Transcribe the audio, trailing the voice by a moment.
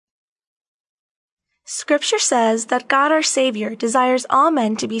Scripture says that God our Savior desires all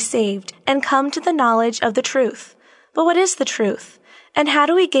men to be saved and come to the knowledge of the truth. But what is the truth? And how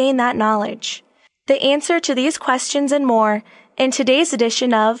do we gain that knowledge? The answer to these questions and more in today's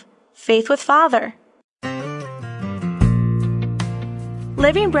edition of Faith with Father.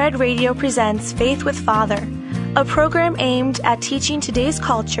 Living Bread Radio presents Faith with Father, a program aimed at teaching today's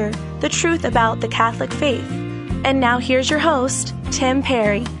culture the truth about the Catholic faith. And now here's your host, Tim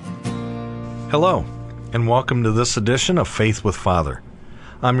Perry. Hello, and welcome to this edition of Faith with Father.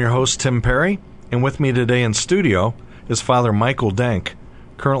 I'm your host, Tim Perry, and with me today in studio is Father Michael Denk,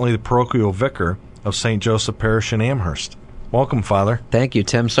 currently the parochial vicar of St. Joseph Parish in Amherst. Welcome, Father. Thank you,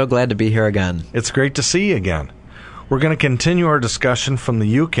 Tim. So glad to be here again. It's great to see you again. We're going to continue our discussion from the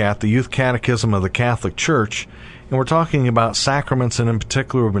YOUCAT, the Youth Catechism of the Catholic Church, and we're talking about sacraments, and in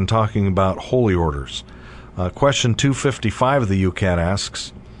particular we've been talking about holy orders. Question 255 of the YOUCAT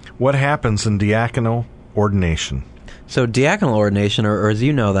asks, what happens in diaconal ordination? So diaconal ordination, or as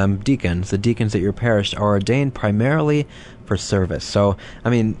you know them, deacons, the deacons at your parish, are ordained primarily for service. So,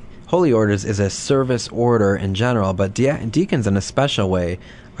 holy orders is a service order in general, but deacons in a special way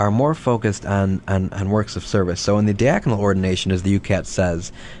are more focused on works of service. So in the diaconal ordination, as the YOUCAT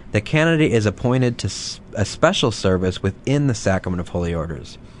says, the candidate is appointed to a special service within the sacrament of holy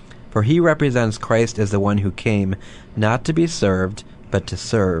orders. For he represents Christ as the one who came not to be served, but to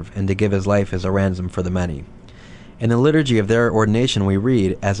serve, and to give his life as a ransom for the many. In the liturgy of their ordination we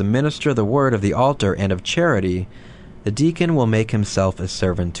read, as a minister of the word of the altar and of charity, the deacon will make himself a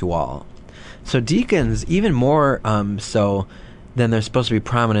servant to all. So deacons, even more so than they're supposed to be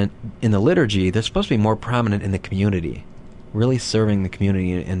prominent in the liturgy, they're supposed to be more prominent in the community, really serving the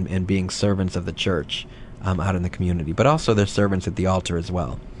community and being servants of the church out in the community. But also they're servants at the altar as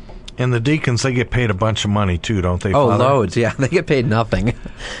well. And the deacons, they get paid a bunch of money too, don't they, Father? Oh, loads, yeah. They get paid nothing.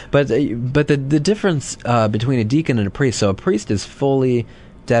 But the difference between a deacon and a priest, so a priest is fully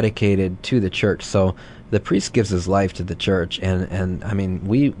dedicated to the church. So the priest gives his life to the church, and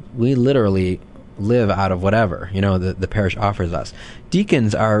we literally live out of whatever, the parish offers us.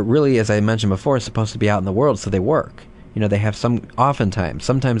 Deacons are really, as I mentioned before, supposed to be out in the world, so they work. They have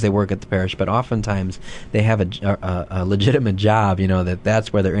sometimes they work at the parish, but oftentimes they have a legitimate job,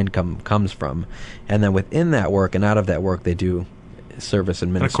 that's where their income comes from. And then within that work and out of that work, they do service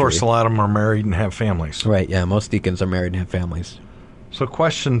and ministry. And of course, a lot of them are married and have families. Right, yeah, most deacons are married and have families. So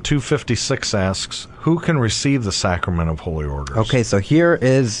question 256 asks, who can receive the sacrament of holy orders? Okay, so here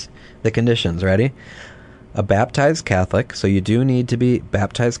is the conditions, ready? A baptized Catholic, so you do need to be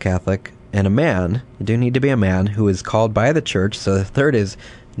baptized Catholic, and a man, you do need to be a man who is called by the church. So the third is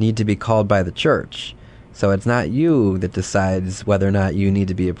need to be called by the church. So it's not you that decides whether or not you need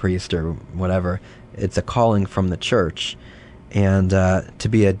to be a priest or whatever. It's a calling from the church, and to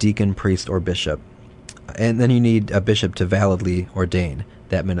be a deacon, priest, or bishop. And then you need a bishop to validly ordain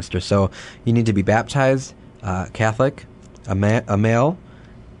that minister. So you need to be baptized Catholic, a male.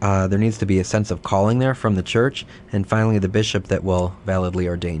 There needs to be a sense of calling there from the church, and finally the bishop that will validly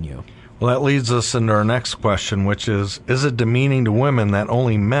ordain you. Well, that leads us into our next question, which is it demeaning to women that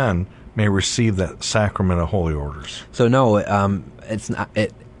only men may receive that sacrament of holy orders? So no, it's not.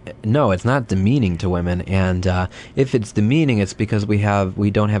 It's not demeaning to women, and if it's demeaning, it's because we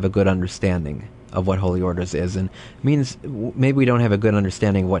don't have a good understanding of what holy orders is, and means maybe we don't have a good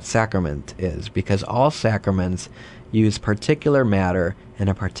understanding of what sacrament is, because all sacraments use particular matter in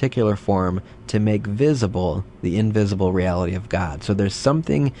a particular form to make visible the invisible reality of God. So there's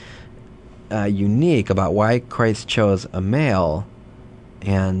something unique about why Christ chose a male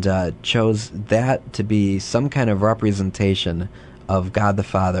and chose that to be some kind of representation of God the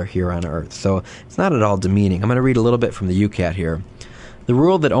Father here on earth. So it's not at all demeaning. I'm going to read a little bit from the YOUCAT here. The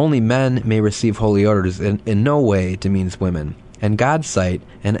rule that only men may receive holy orders in no way demeans women. In God's sight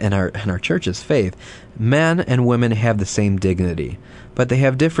and our church's faith, men and women have the same dignity, but they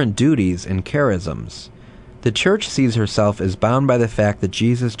have different duties and charisms. The Church sees herself as bound by the fact that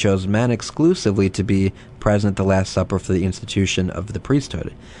Jesus chose men exclusively to be present at the Last Supper for the institution of the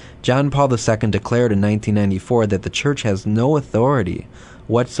priesthood. John Paul II declared in 1994 that the Church has no authority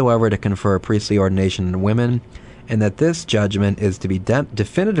whatsoever to confer a priestly ordination on women, and that this judgment is to be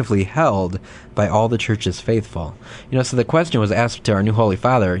definitively held by all the Church's faithful. So the question was asked to our new Holy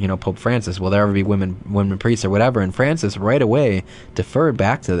Father, Pope Francis, will there ever be women priests or whatever? And Francis right away deferred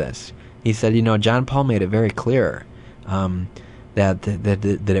back to this. He said, John Paul made it very clear that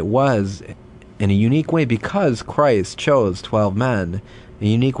it was in a unique way because Christ chose 12 men, a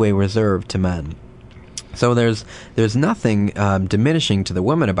unique way reserved to men. So there's nothing diminishing to the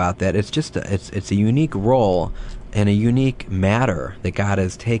woman about that. It's just it's a unique role and a unique matter that God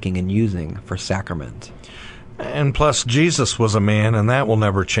is taking and using for sacrament. And plus, Jesus was a man, and that will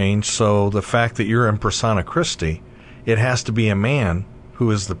never change. So the fact that you're in persona Christi, it has to be a man who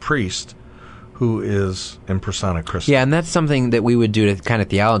is the priest who is in persona Christi. Yeah, and that's something that we would do to kind of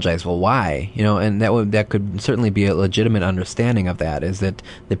theologize. Well, why? And that could certainly be a legitimate understanding of that, is that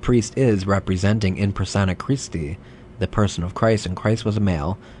the priest is representing in persona Christi the person of Christ, and Christ was a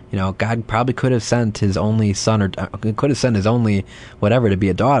male. God probably could have sent his only son, or could have sent his only whatever to be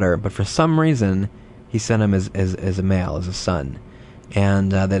a daughter, but for some reason he sent him as a male, as a son.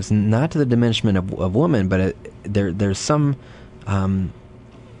 And that's not to the diminishment of woman, but there's some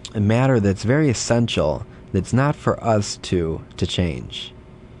matter that's very essential that's not for us to change.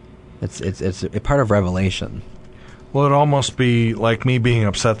 It's a part of revelation. Well, it'd almost be like me being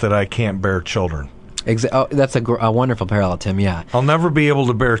upset that I can't bear children. That's a wonderful parallel, Tim. Yeah, I'll never be able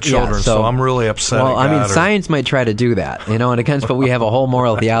to bear children, so I'm really upset. Well, I mean, science might try to do that, and against, but we have a whole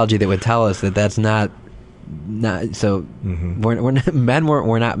moral theology that would tell us that that's not so. Mm-hmm.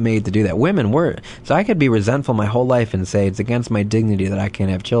 We're not made to do that. Women were. So I could be resentful my whole life and say it's against my dignity that I can't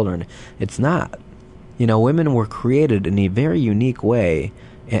have children. It's not. Women were created in a very unique way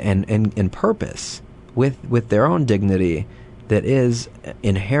and purpose with their own dignity that is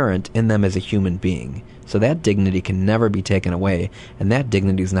inherent in them as a human being. So that dignity can never be taken away, and that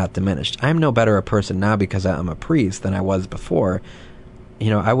dignity is not diminished. I'm no better a person now because I'm a priest than I was before.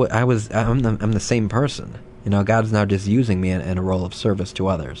 I'm the same person. God's now just using me in a role of service to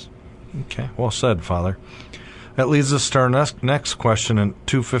others. Okay, well said, Father. That leads us to our next question. In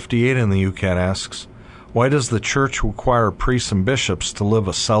 258 in the UCAT asks, why does the Church require priests and bishops to live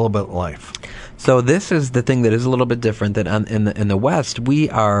a celibate life? So this is the thing that is a little bit different. That in the West, we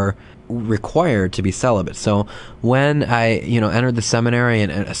are required to be celibate. So when I entered the seminary,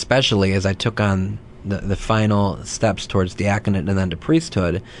 and especially as I took on the final steps towards diaconate and then to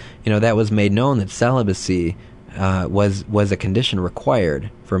priesthood, that was made known that celibacy was a condition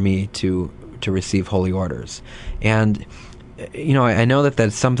required for me to receive holy orders. And I know that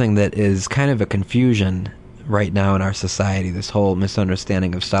that's something that is kind of a confusion right now in our society, this whole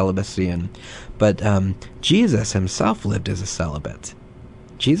misunderstanding of celibacy. But Jesus himself lived as a celibate.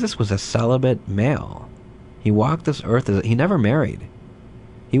 Jesus was a celibate male. He walked this earth he never married.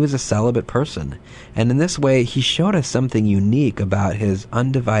 He was a celibate person. And in this way, he showed us something unique about his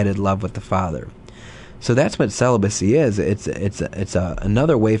undivided love with the Father. So that's what celibacy is. It's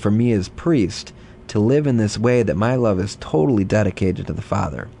another way for me as priest to live in this way that my love is totally dedicated to the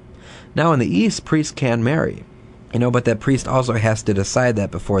Father. Now in the East, priests can marry, but that priest also has to decide that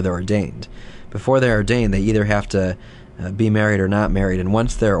before they're ordained. Before they're ordained, they either have to be married or not married, and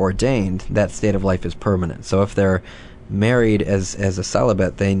once they're ordained, that state of life is permanent. So if they're married as a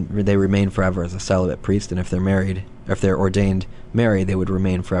celibate, they remain forever as a celibate priest, and if they're ordained married, they would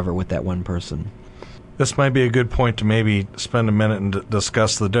remain forever with that one person. This might be a good point to maybe spend a minute and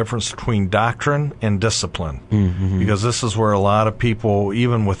discuss the difference between doctrine and discipline, because this is where a lot of people,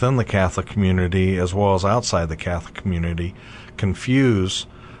 even within the Catholic community as well as outside the Catholic community, confuse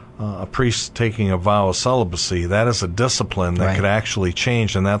a priest taking a vow of celibacy. That is a discipline that could actually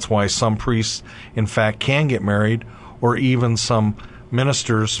change, and that's why some priests, in fact, can get married, or even some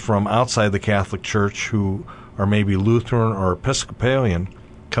ministers from outside the Catholic Church who are maybe Lutheran or Episcopalian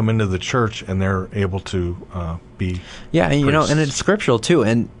come into the church and they're able to be priests. And it's scriptural too.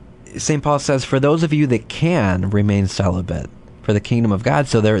 And St. Paul says, for those of you that can remain celibate for the kingdom of God.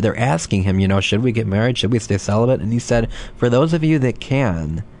 So they're asking him, should we get married? Should we stay celibate? And he said, for those of you that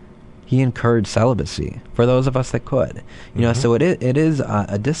can, he encouraged celibacy. For those of us that could. So it is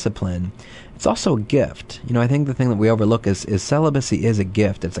a discipline. It's also a gift. I think the thing that we overlook is celibacy is a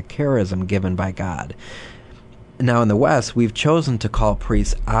gift. It's a charism given by God. Now in the West, we've chosen to call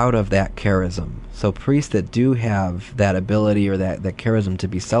priests out of that charism. So priests that do have that ability or that charism to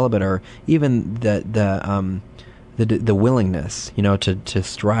be celibate, or even the willingness, to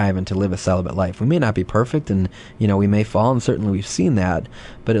strive and to live a celibate life. We may not be perfect, and we may fall, and certainly we've seen that.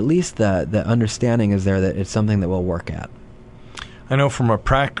 But at least the understanding is there that it's something that we'll work at. I know from a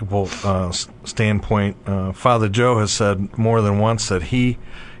practical standpoint, Father Joe has said more than once that he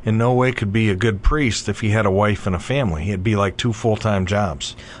in no way could be a good priest if he had a wife and a family. It'd be like 2 full-time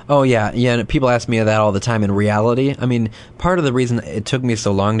jobs. Oh, yeah. And people ask me that all the time. In reality, part of the reason it took me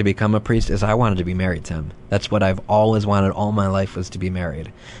so long to become a priest is I wanted to be married to him. That's what I've always wanted all my life, was to be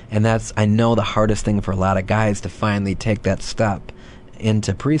married. And that's, I know, the hardest thing for a lot of guys to finally take that step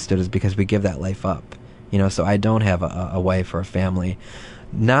into priesthood is because we give that life up. So I don't have a wife or a family.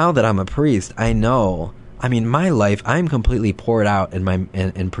 Now that I'm a priest, I know I mean, my life, I'm completely poured out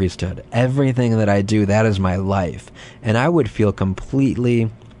in priesthood. Everything that I do, that is my life. And I would feel completely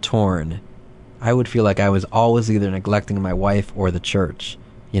torn. I would feel like I was always either neglecting my wife or the church,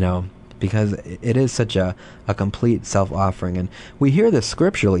 because it is such a complete self-offering. And we hear this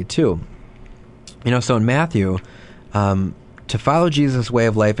scripturally, too. So in Matthew, to follow Jesus' way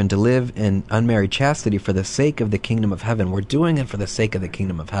of life and to live in unmarried chastity for the sake of the kingdom of heaven. We're doing it for the sake of the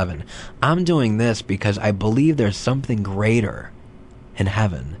kingdom of heaven. I'm doing this because I believe there's something greater in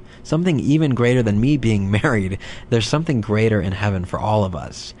heaven. Something even greater than me being married. There's something greater in heaven for all of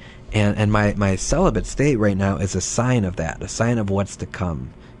us. And my celibate state right now is a sign of that, a sign of what's to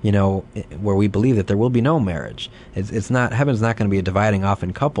come. Where we believe that there will be no marriage. It's not, heaven's not going to be a dividing off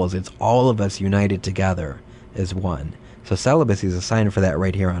in couples. It's all of us united together as one. So celibacy is a sign for that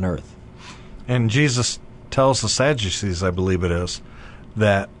right here on earth. And Jesus tells the Sadducees, I believe it is,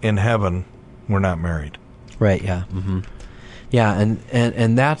 that in heaven we're not married. Right, yeah. Mm-hmm. Yeah,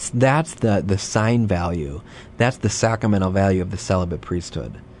 and that's the sign value. That's the sacramental value of the celibate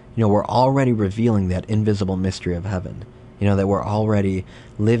priesthood. We're already revealing that invisible mystery of heaven. That we're already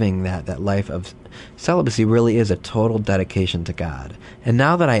living that life of celibacy really is a total dedication to God. And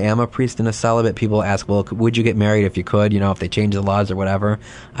now that I am a priest and a celibate, people ask, well, would you get married if you could, if they change the laws or whatever?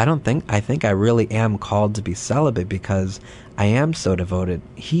 I think I really am called to be celibate because I am so devoted.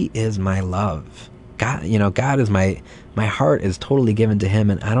 He is my love. God, God is my heart is totally given to him,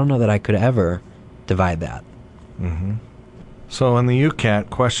 and I don't know that I could ever divide that. Mm-hmm. So in the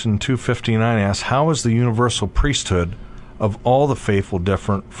UCAT, question 259 asks, how is the universal priesthood of all the faithful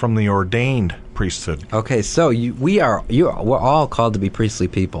different from the ordained priesthood? Okay, so we're all called to be priestly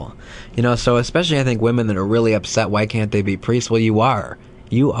people. So especially I think women that are really upset, why can't they be priests? Well, you are.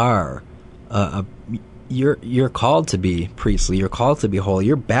 You're called to be priestly. You're called to be holy.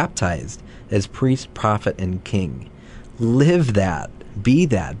 You're baptized as priest, prophet, and king. Live that. Be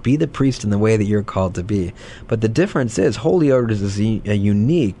that. Be the priest in the way that you're called to be. But the difference is, holy orders is a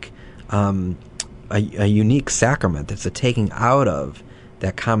unique sacrament. It's a taking out of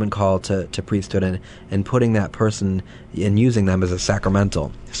that common call to priesthood and putting that person and using them as a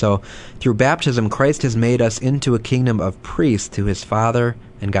sacramental. So through baptism, Christ has made us into a kingdom of priests to his Father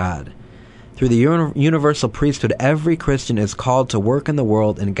and God. Through the universal priesthood, every Christian is called to work in the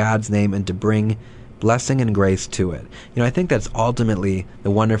world in God's name and to bring blessing and grace to it. I think that's ultimately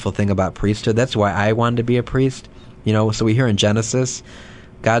the wonderful thing about priesthood. That's why I wanted to be a priest. So we hear in Genesis,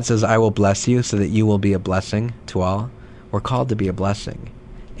 God says, I will bless you so that you will be a blessing to all. We're called to be a blessing.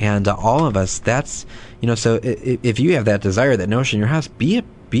 And all of us, that's, so if you have that desire, that notion in your house, be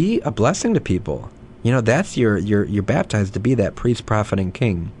a blessing to people. That's you're baptized to be that priest, prophet, and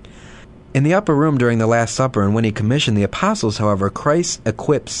king. In the upper room during the Last Supper and when he commissioned the apostles, however, Christ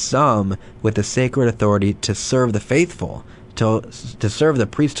equips some with the sacred authority to serve the faithful, to serve the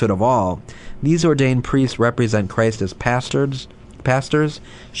priesthood of all. These ordained priests represent Christ as pastors,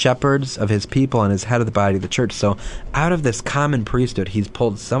 shepherds of his people, and as head of the body of the church. So out of this common priesthood, he's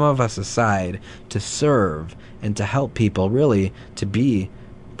pulled some of us aside to serve and to help people really to be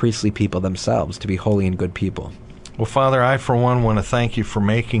priestly people themselves, to be holy and good people. Well, Father, I, for one, want to thank you for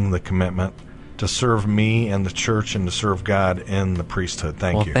making the commitment to serve me and the church and to serve God in the priesthood.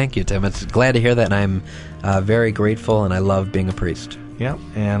 Thank you. Thank you, Tim. It's glad to hear that, and I'm very grateful, and I love being a priest. Yeah,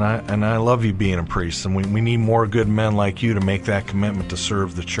 and I love you being a priest, and we need more good men like you to make that commitment to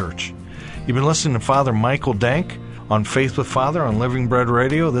serve the church. You've been listening to Father Michael Denk on Faith with Father on Living Bread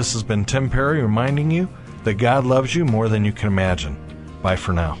Radio. This has been Tim Perry reminding you that God loves you more than you can imagine. Bye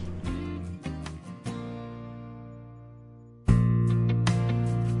for now.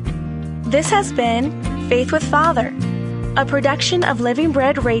 This has been Faith with Father, a production of Living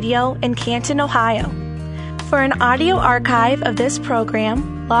Bread Radio in Canton, Ohio. For an audio archive of this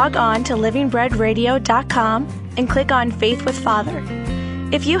program, log on to livingbreadradio.com and click on Faith with Father.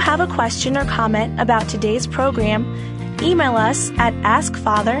 If you have a question or comment about today's program, email us at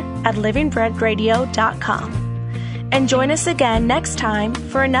askfather@livingbreadradio.com. And join us again next time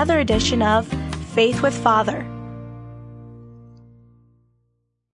for another edition of Faith with Father.